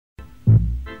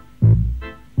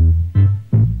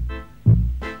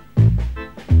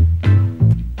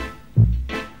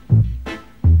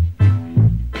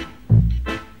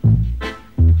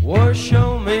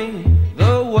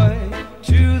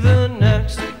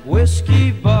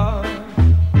whiskey bar.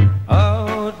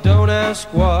 Oh, don't ask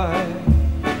why.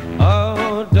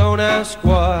 Oh, don't ask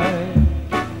why.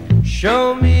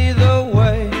 Show me the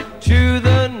way to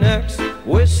the next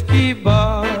whiskey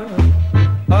bar.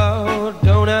 Oh,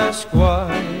 don't ask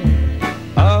why.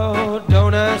 Oh,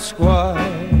 don't ask why.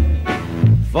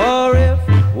 For if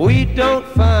we don't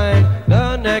find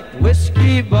the next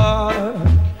whiskey bar,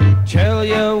 tell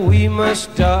ya we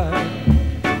must die.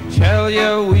 Tell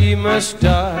ya we must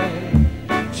die.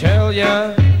 Tell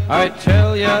ya, I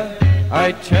tell ya,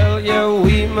 I tell ya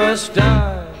we must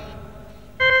die.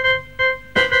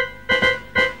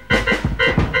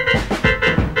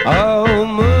 Oh,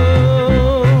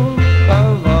 moon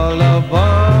of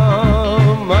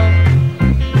Alabama,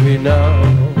 we now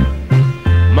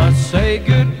must say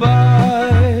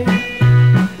goodbye.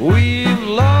 We've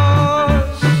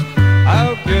lost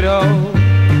our good old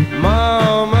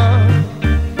mama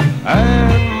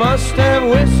and must have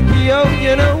whiskey, oh,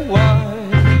 you know why.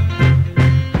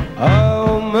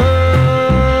 Oh,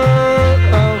 moon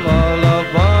of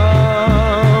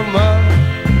Alabama,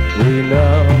 we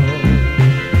now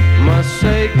must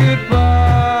say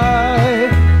goodbye.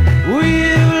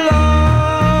 We've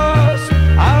lost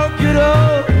our good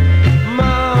old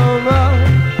mama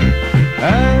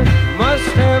and must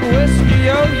have whiskey,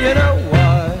 oh, you know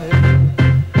why.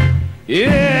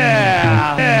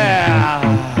 Yeah, yeah.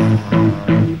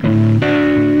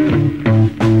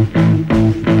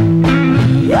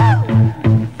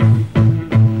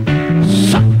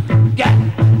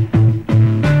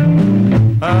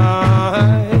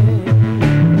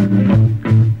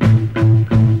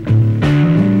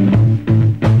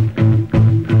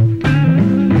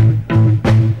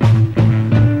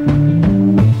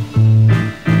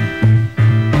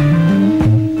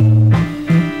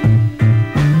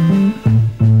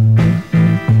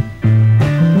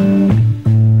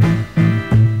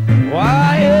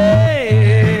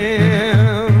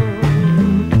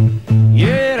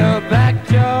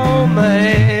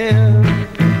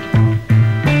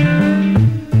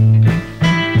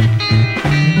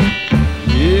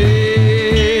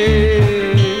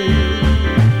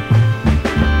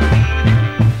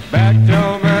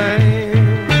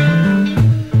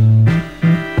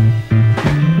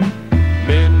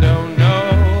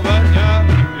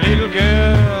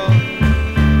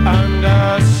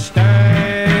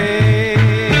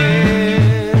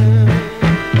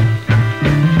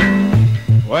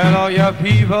 Well, all your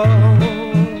people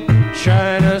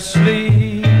trying to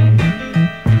sleep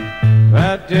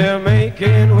that they're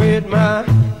making with my